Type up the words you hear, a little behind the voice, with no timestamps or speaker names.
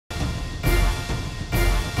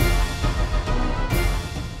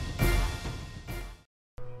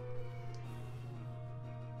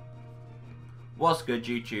What's good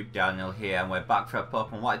YouTube, Daniel here, and we're back for a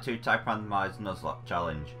Pokemon White 2 Type Randomizer Nuzlocke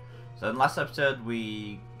challenge. So in the last episode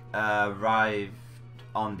we arrived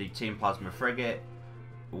on the Team Plasma frigate.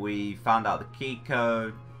 We found out the key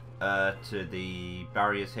code to the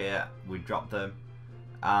barriers here, we dropped them,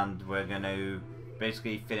 and we're going to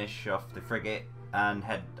basically finish off the frigate and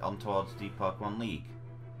head on towards the Pokemon League.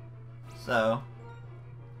 So,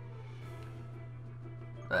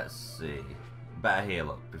 let's see. Better heal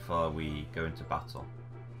up before we go into battle.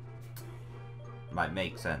 Might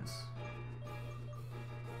make sense.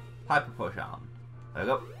 Hyper push on. There we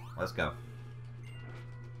go. Let's go.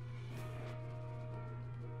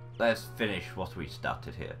 Let's finish what we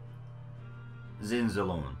started here.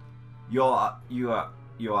 Zinzalone, you are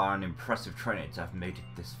an impressive trainer to have made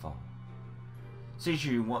it this far. Since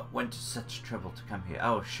you went to such trouble to come here, I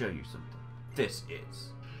will show you something. This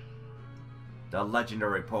is the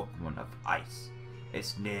legendary Pokemon of Ice.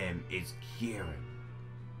 Its name is Kyurem.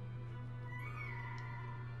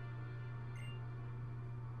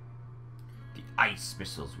 The ice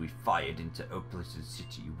missiles we fired into Opalys's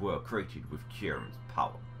city were created with Kyurem's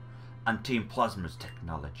power and Team Plasma's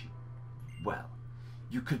technology. Well,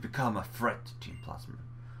 you could become a threat to Team Plasma,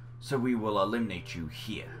 so we will eliminate you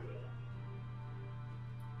here.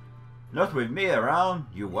 Not with me around,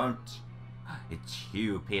 you won't. It's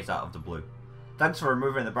you, appears out of the blue. Thanks for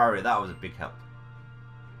removing the barrier, that was a big help.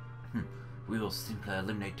 We will simply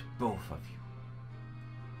eliminate both of you.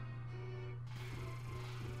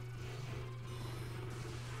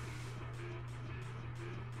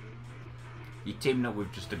 You teamed up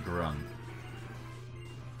with just a grunt.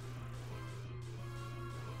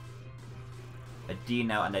 A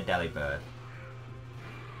Dino and a Delibird.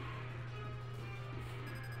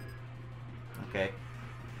 Okay.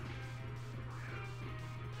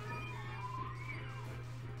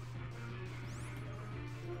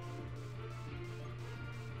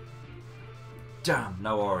 Damn,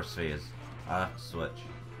 no aura spheres. I have to switch.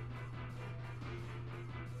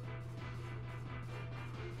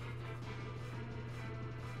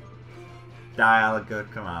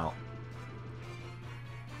 Dialga, come out.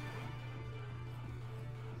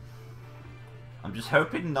 I'm just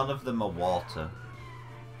hoping none of them are water.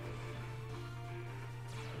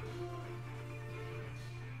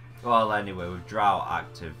 Well, anyway, with Drought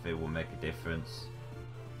active, it will make a difference.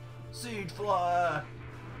 Seed Flyer!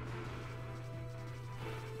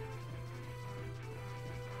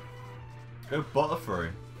 Go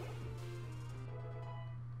Butterfree.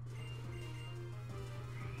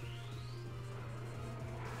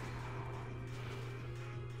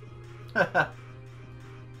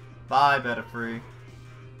 Bye, Butterfree.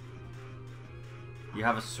 You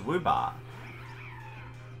have a Swoobat.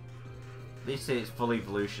 At least it's full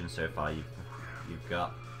evolution so far. You've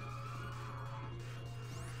got.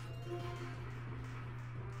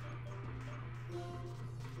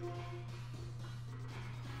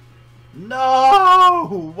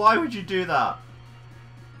 No! Why would you do that?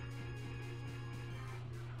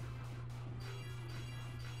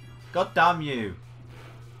 God damn you.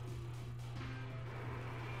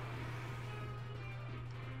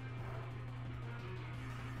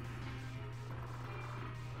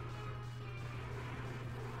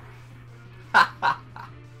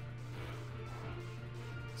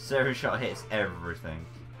 Zero shot hits everything.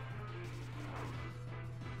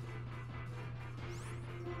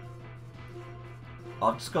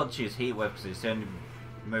 I've just got to choose Heat Wave because it's the only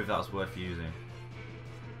move that's worth using.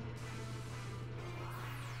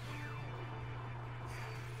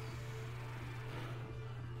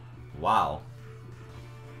 Wow.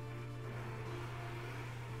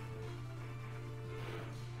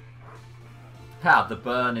 Ha, the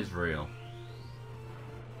burn is real.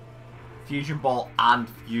 Fusion Ball and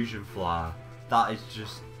Fusion Flower. That is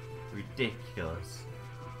just ridiculous.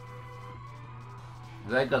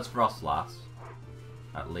 There goes Frostlass.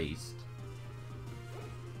 At least.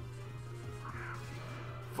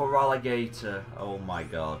 For Alligator, oh my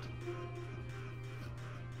god.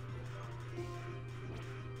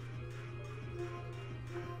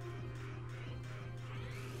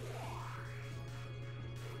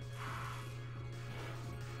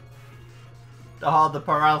 Oh, the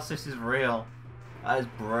paralysis is real. That is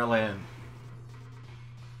brilliant.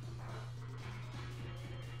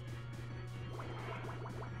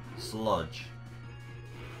 Sludge.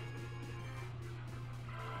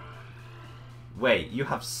 Wait, you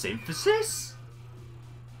have Synthesis?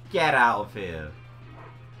 Get out of here.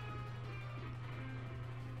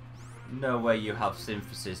 No way you have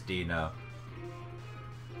Synthesis, Dino.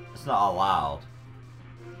 It's not allowed.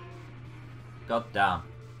 God damn.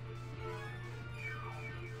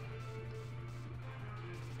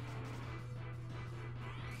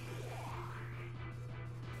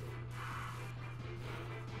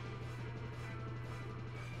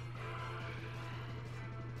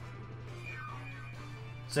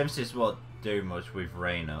 Since this won't do much with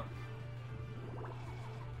rain up.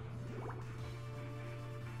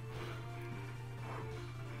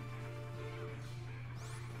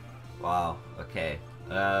 Wow, okay.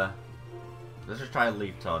 Let's just try a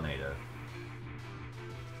leaf tornado.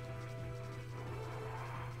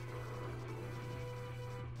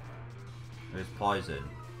 There's poison.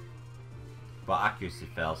 But accuracy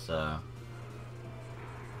fell, so...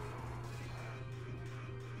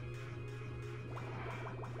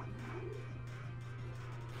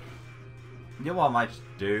 You know what I might just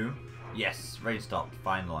do? Yes, rain stopped,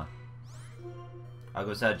 finally. I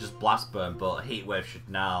was gonna say just blast burn, but heat wave should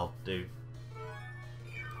now do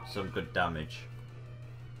some good damage.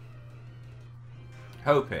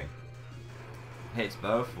 Hoping. Hits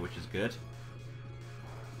both, which is good.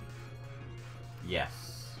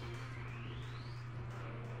 Yes.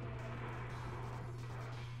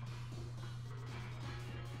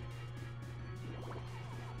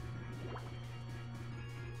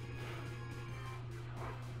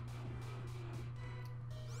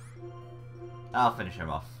 I'll finish him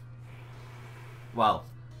off. Well,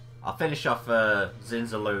 I'll finish off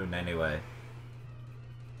Zinzaloon anyway.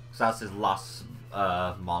 Because that's his last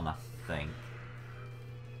mon, I think.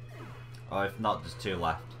 Or if not, there's 2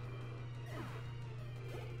 left.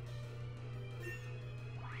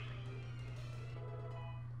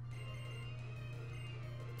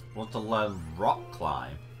 Want to learn rock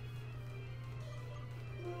climb?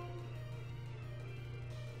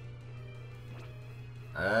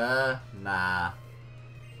 Nah.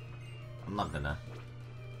 I'm not gonna.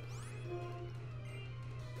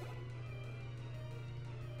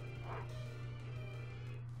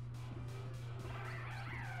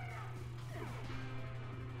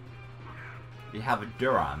 You have a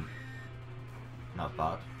Durant. Not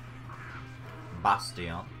bad.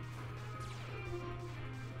 Bastion.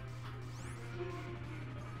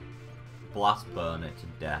 Blast burn it to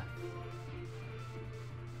death.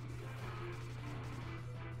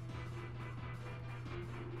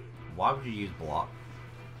 Why would you use block?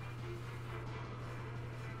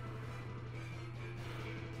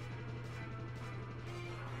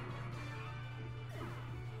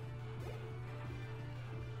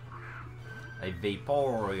 A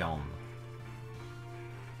Vaporeon.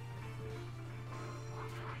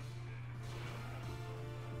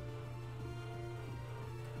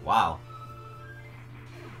 Wow.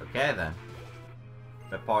 Okay then.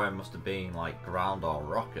 Vaporeon must have been like ground or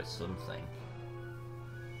rock or something.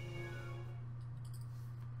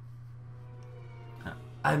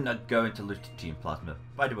 I'm not going to lose to Team Plasma.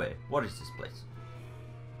 By the way, what is this place?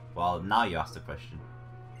 Well, now you ask the question.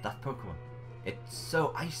 That Pokemon. It's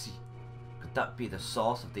so icy. Could that be the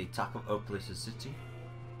source of the attack of Opolis' city?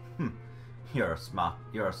 You're a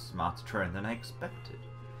smarter trainer than I expected.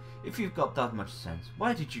 If you've got that much sense,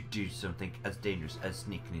 why did you do something as dangerous as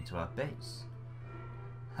sneaking into our base?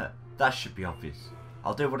 That should be obvious.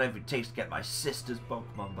 I'll do whatever it takes to get my sister's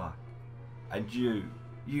Pokemon back. And you,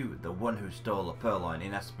 the one who stole a Purloin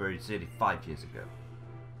in Aspirate City 5 years ago.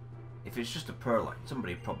 If it's just a Purloin,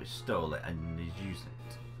 somebody probably stole it and is using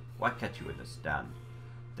it. Why can't you understand?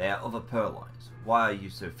 There are other Purloins. Why are you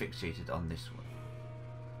so fixated on this one?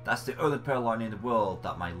 That's the only Purloin in the world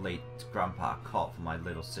that my late grandpa caught for my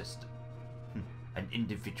little sister. An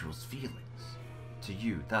individual's feelings. To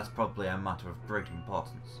you, that's probably a matter of great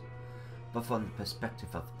importance. But from the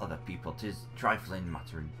perspective of other people, 'tis trifling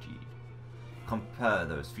matter indeed. Compare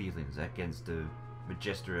those feelings against the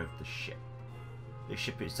majesty of the ship. The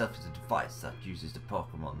ship itself is a device that uses the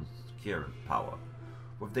Pokemon's Kyurem power.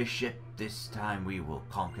 With this ship, this time we will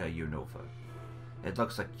conquer Unova. It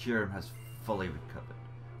looks like Kyurem has fully recovered.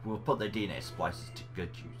 We will put the DNA splices to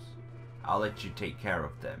good use. I'll let you take care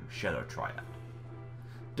of them, Shadow Triad.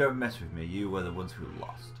 Don't mess with me, you were the ones who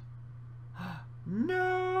lost.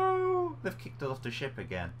 No! They've kicked us off the ship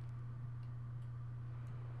again.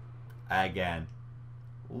 Again.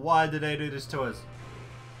 Why did they do this to us?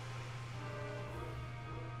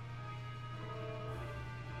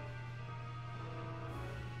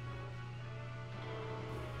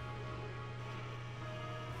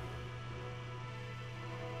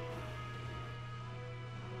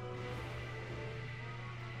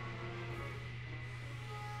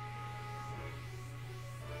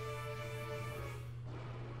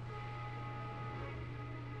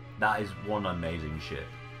 That is one amazing ship.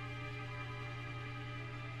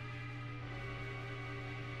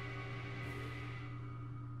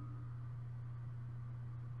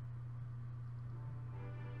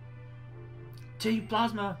 Team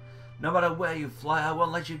Plasma, no matter where you fly, I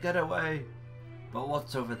won't let you get away. But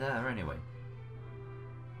what's over there anyway?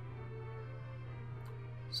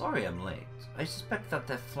 Sorry I'm late. I suspect that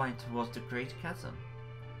they're flying towards the Great Chasm.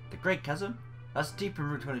 The Great Chasm? That's deep in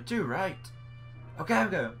Route 22, right? Okay, I'll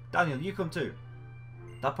go. Daniel, you come too.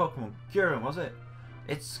 That Pokemon, Kyurem, was it?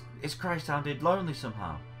 Its cry sounded lonely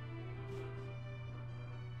somehow.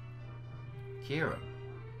 Kyurem?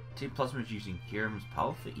 Team Plasma is using Kyurem's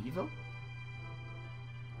power for evil?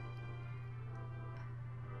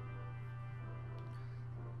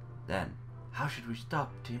 Then, how should we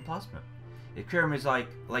stop Team Plasma? If Kyurem is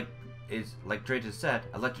like Drake said,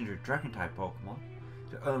 a legendary Dragon-type Pokemon,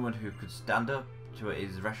 the only one who could stand up to it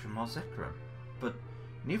is Reshiram or Zekrom. But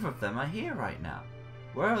neither of them are here right now.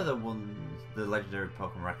 Where are the ones the legendary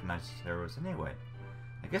Pokemon recognizes as heroes anyway?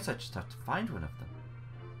 I guess I just have to find one of them.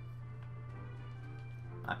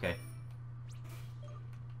 Okay.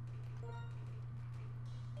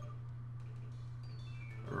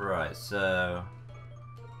 Right, so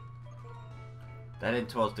heading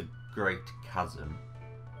towards the Great Chasm,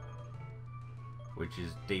 which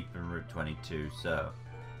is deep in Route 22, so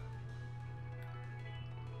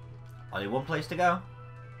only one place to go.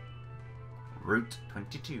 Route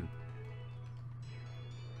 22.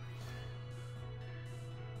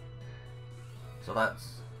 So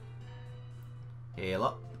that's heal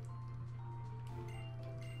up.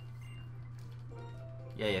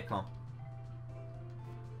 Yeah, come on.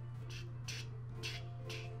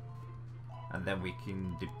 And then we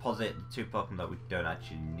can deposit the 2 Pokemon that we don't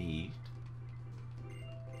actually need.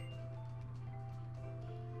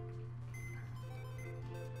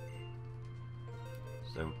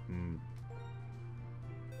 So we can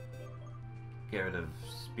get rid of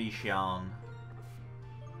Specion,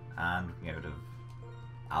 and we can get rid of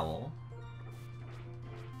Owl.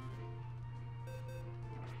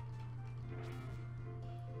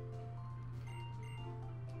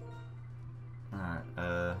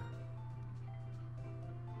 Alright,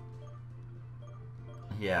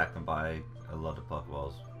 yeah, I can buy a lot of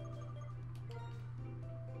Pokeballs.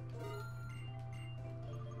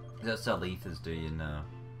 That's sell ethers, do you know?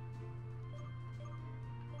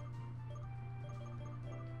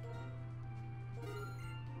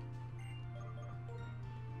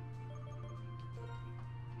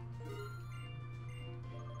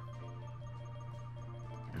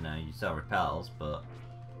 No, you sell repels, but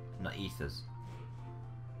not ethers.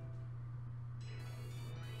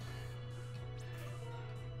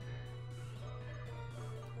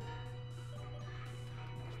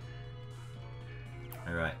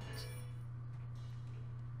 Alright.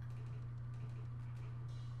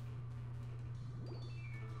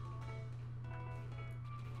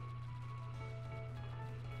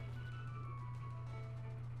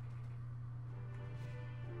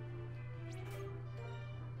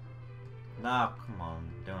 No, come on,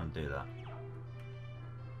 don't do that.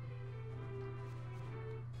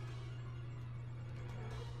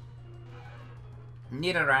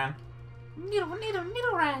 Nidoran.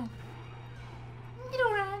 Nidoran.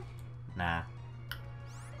 Nidoran. Nah.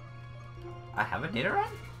 I have a Nidoran?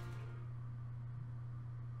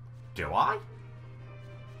 Do I?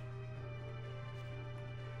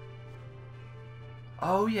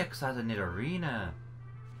 Oh yeah, because I had a Nidorina.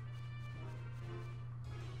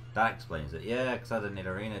 That explains it. Yeah, because I had a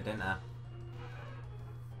Nidorina, didn't I?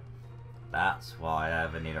 That's why I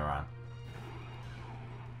have a Nidoran.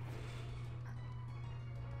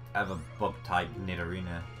 I have a bug-type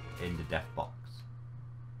Nidorina in the death box.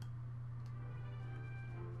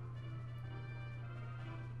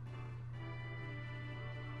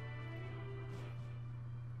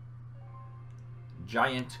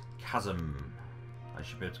 Giant Chasm. I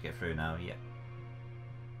should be able to get through now, yeah.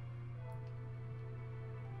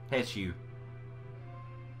 Hey, it's you.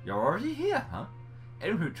 You're already here, huh?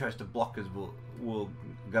 Anyone who tries to block us will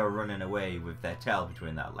go running away with their tail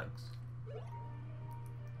between their legs.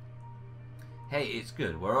 Hey, it's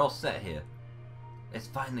good. We're all set here. It's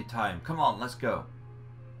finally time. Come on, let's go.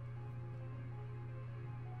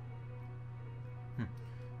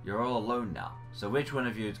 You're all alone now. So which one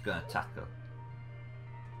of you is gonna tackle?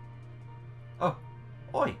 Oh,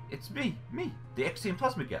 oi! It's me, the X-Team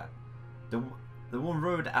Plasma guy. The one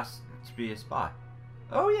Road asked to be a spy.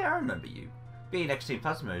 Oh yeah, I remember you. Being X-Team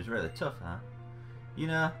Plasma is really tough, huh? You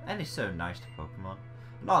know, and it's so nice to Pokemon.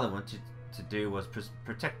 And all I wanted to do was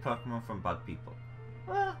protect Pokemon from bad people.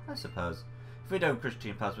 Well, I suppose. If we don't crush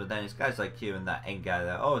Team Plasma, then it's guys like you and that end guy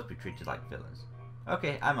that always be treated like villains.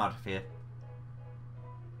 Okay, I'm out of here.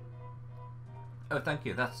 Oh, thank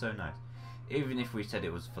you, that's so nice. Even if we said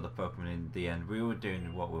it was for the Pokemon in the end, we were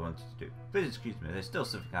doing what we wanted to do. Please excuse me, there's still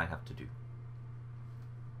something I have to do.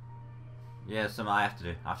 Yeah, something I have to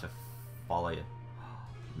do. I have to follow you.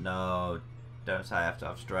 No, don't say I have to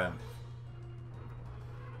have strength.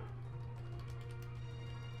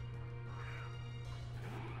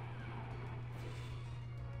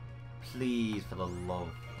 Please, for the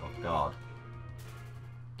love of God.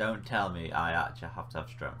 Don't tell me I actually have to have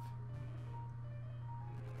strength.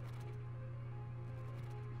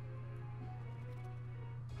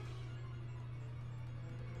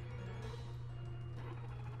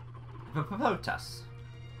 Potas.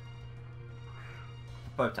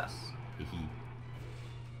 Potas. Hehe.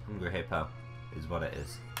 Hungry hippo is what it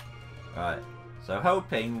is. Right. So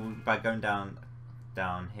hoping by going down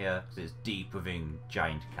here, because it's deep within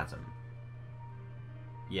giant chasm.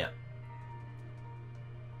 Yep.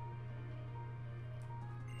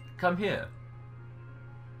 Come here.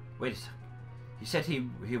 Wait a sec. He said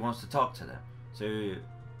he wants to talk to them, so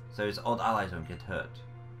his old allies won't get hurt.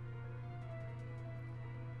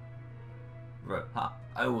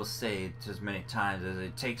 I will say it as many times as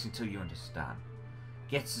it takes until you understand.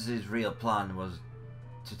 Gets' real plan was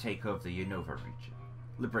to take over the Unova region.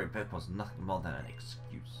 Liberating Pokemon was nothing more than an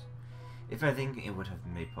excuse. If anything, it would have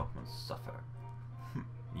made Pokemon suffer.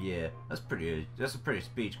 Yeah, that's a pretty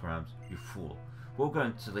speech, Grams, you fool. We're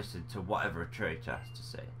going to listen to whatever a traitor has to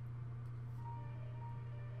say.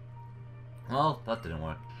 Well, that didn't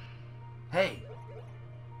work. Hey!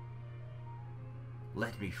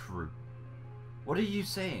 Let me through. What are you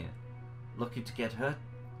saying? Looking to get hurt?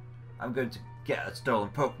 I'm going to get a stolen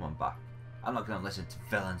Pokemon back. I'm not going to listen to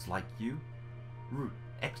villains like you. Root,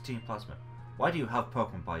 X-Team Plasma, why do you have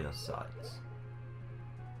Pokemon by your sides?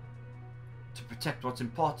 To protect what's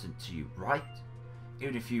important to you, right?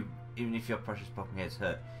 Even if your precious Pokemon gets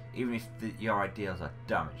hurt, even if your ideals are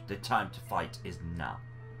damaged, the time to fight is now.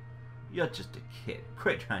 You're just a kid.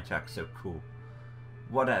 Quit trying to act so cool.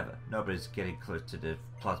 Whatever. Nobody's getting close to the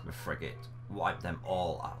Plasma Frigate. Wipe them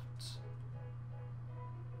all out.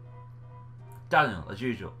 Daniel, as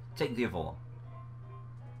usual, take the other one.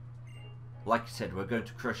 Like I said, we're going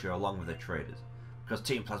to crush you along with the traders, because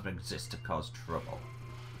Team Plasma exists to cause trouble.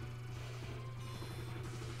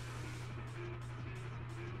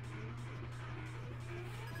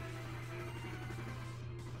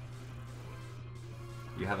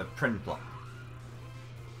 You have a print block.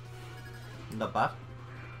 Not bad.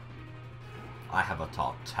 I have a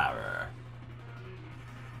Torterra.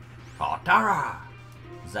 Torterra!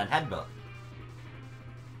 Zen Headbutt.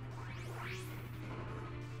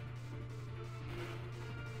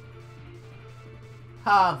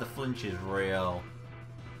 Ha! The flinch is real.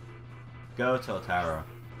 Go Torterra.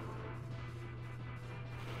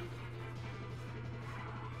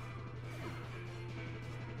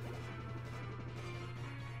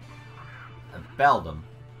 Beldum.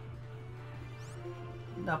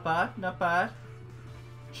 Not bad, not bad.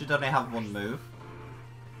 Should only have one move.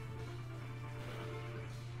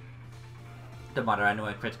 Don't matter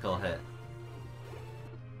anyway, critical hit.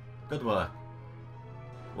 Good work.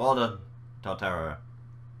 Well done, Torterra.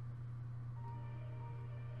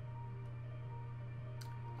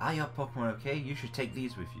 Are your Pokemon okay? You should take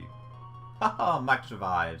these with you. Haha, Max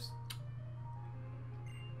revives.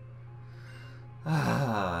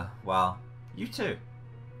 Well, you too.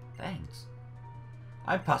 Thanks.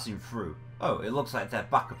 I'm passing through. Oh, it looks like their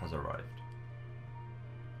backup has arrived.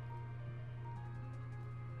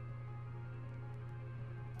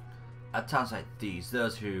 At times like these,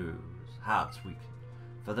 those whose hearts weaken,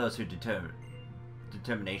 for those whose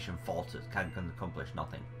determination falters, can accomplish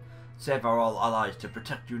nothing. Save our all allies to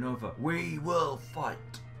protect Unova. We will fight.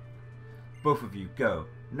 Both of you, go.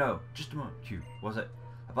 No, just a moment, Q. Was it?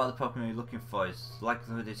 About the Pokemon you're looking for is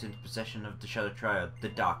likelihood it's in possession of the Shadow Triad, the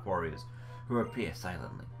Dark Warriors, who appear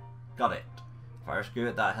silently. Got it. If I rescue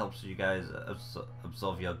it, that helps you guys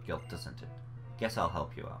absolve your guilt, doesn't it? Guess I'll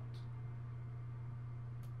help you out.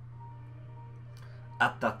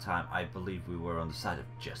 At that time, I believe we were on the side of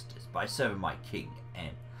justice by serving my king,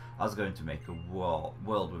 and I was going to make a world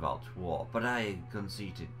without war, but I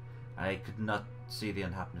conceded, and I could not see the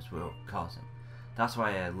unhappiness we were causing. That's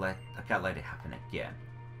why I can't let it happen again.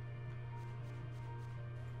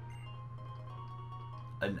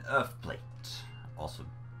 An earth plate. Awesome.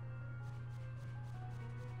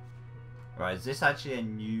 Right, is this actually a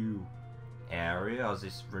new area, or is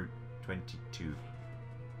this Route 22?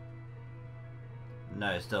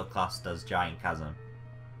 No, it's still classed as Giant Chasm,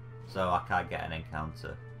 so I can't get an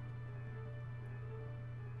encounter.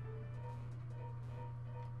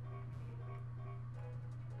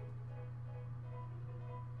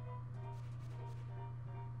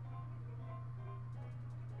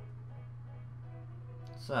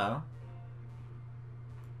 So,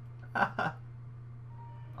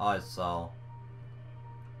 oh, it's Soul.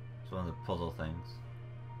 It's one of the puzzle things.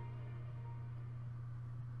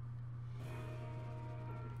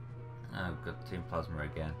 Oh, good, Team Plasma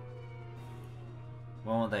again.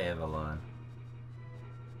 When will they ever learn?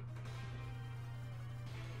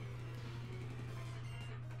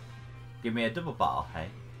 Give me a double battle, hey?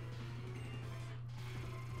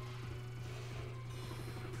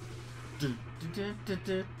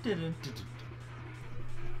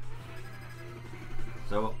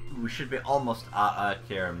 So we should be almost at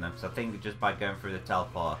Kyurem then, because I think just by going through the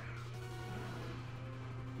teleport,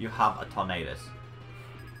 you have a Tornadus.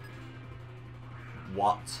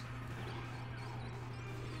 What?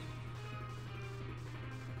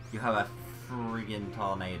 You have a friggin'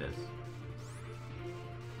 Tornadus.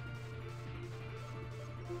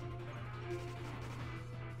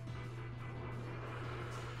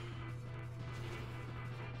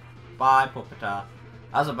 Bye, Puppetar.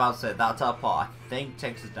 I was about to say, that teleport I think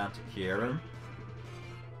takes us down to Kyurem.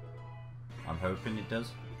 I'm hoping it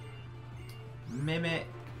does. Mimic.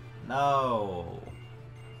 No.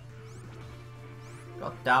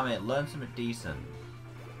 God damn it, learn something decent.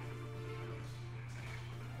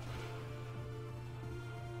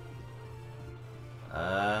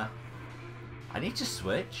 I need to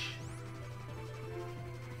switch.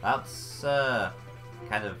 That's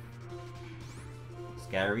kind of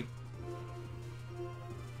scary.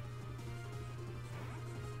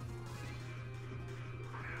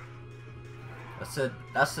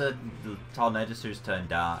 That's a Tornadus who's turned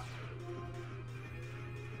dark.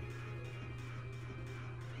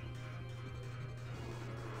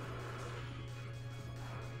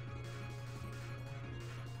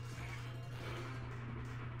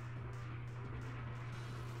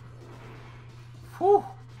 Whew.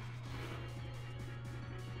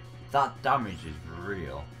 That damage is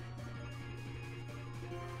real.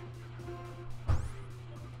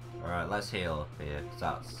 Alright, let's heal up here, because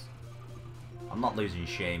that's... I'm not losing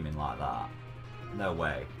Shaman like that. No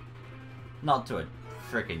way. Not to a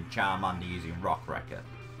freaking Charmander using Rock Wrecker.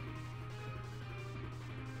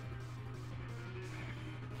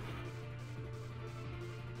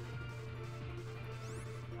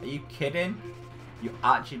 Are you kidding? You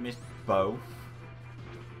actually missed both?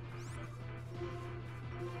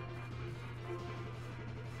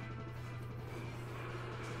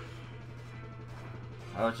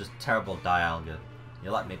 That was just terrible Dialga.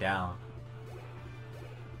 You let me down.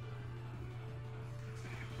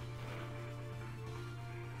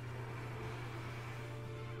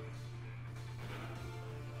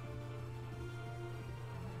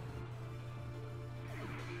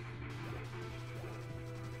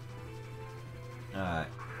 Alright.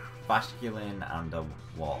 Basculin and a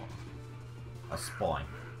what? A Spoin.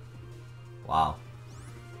 Wow.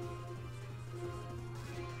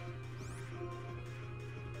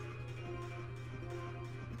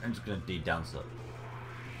 I'm just gonna de-dance up.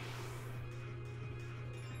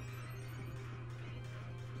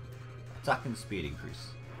 Attack and speed increase.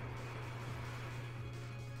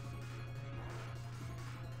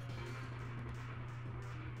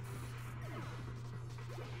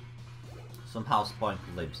 Somehow Spoink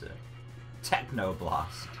lives it. Techno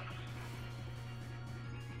Blast.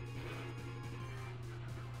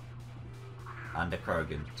 And a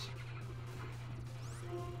Krogant.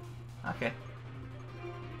 Okay.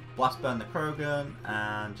 Blast burn the Krogan,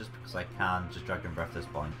 and just because I can, just Dragon Breath this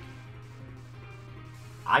point.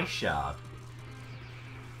 Ice Shard.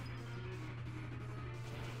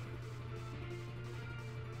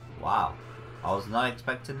 Wow. I was not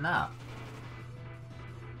expecting that.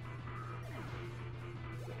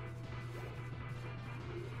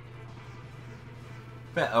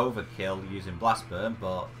 Bit overkill using Blast Burn,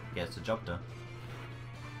 but gets the job done.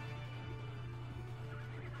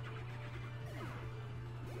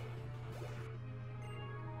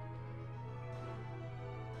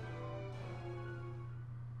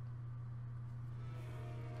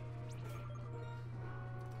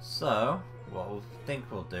 So, what we think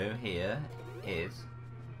we'll do here is,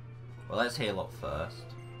 well, let's heal up first.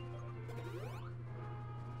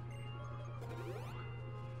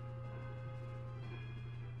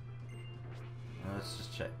 Let's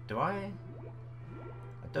just check. Do I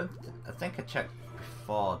think I checked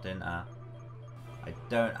before, didn't I? I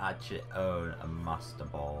don't actually own a Master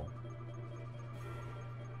Ball.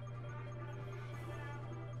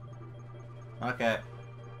 Okay.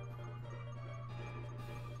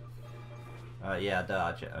 Yeah, I don't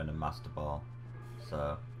actually own a Master Ball.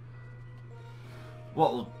 So,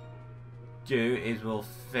 what we'll do is we'll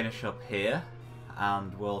finish up here,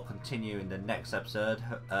 and we'll continue in the next episode,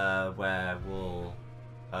 where we'll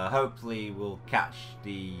hopefully we'll catch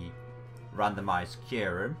the randomized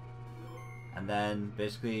Kyurem, and then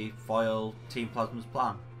basically foil Team Plasma's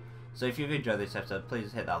plan. So if you've enjoyed this episode,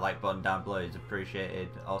 please hit that like button down below, it's appreciated.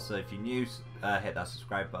 Also, if you're new, hit that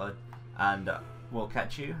subscribe button, and we'll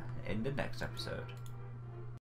catch you in the next episode.